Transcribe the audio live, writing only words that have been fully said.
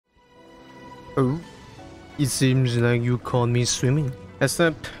Oh, it seems like you caught me swimming.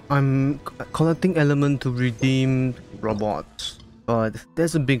 Except I'm collecting element to redeem robots. But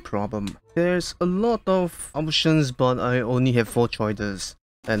there's a big problem. There's a lot of options, but I only have 4 choices.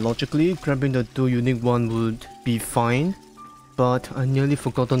 And logically, grabbing the 2 unique one would be fine. But I nearly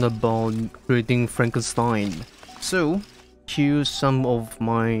forgotten about creating Frankenstein. So, here's some of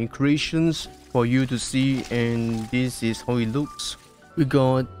my creations for you to see, and this is how it looks. We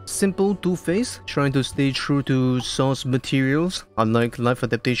got simple Two-Face, trying to stay true to source materials, unlike live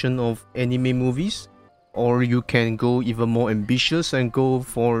adaptation of anime movies. Or you can go even more ambitious and go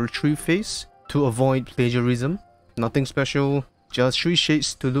for Three-Face to avoid plagiarism. Nothing special, just 3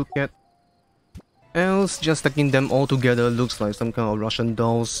 shades to look at. Else, just stacking them all together looks like some kind of Russian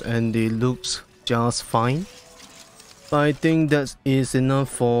dolls, and it looks just fine. I think that is enough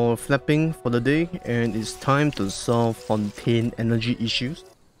for flapping for the day, and it's time to solve Fontaine energy issues.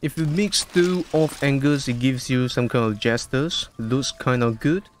 If you mix 2 off angles, it gives you some kind of gestures. Looks kind of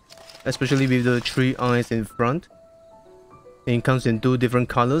good, especially with the 3 eyes in front. It comes in 2 different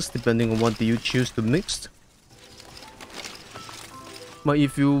colors depending on what you choose to mix. But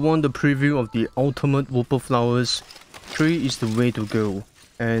if you want the preview of the ultimate Whooper flowers, 3 is the way to go.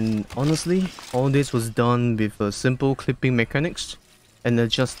 And honestly, all this was done with a simple clipping mechanics and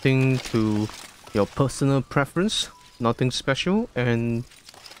adjusting to your personal preference. Nothing special, and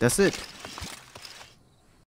that's it.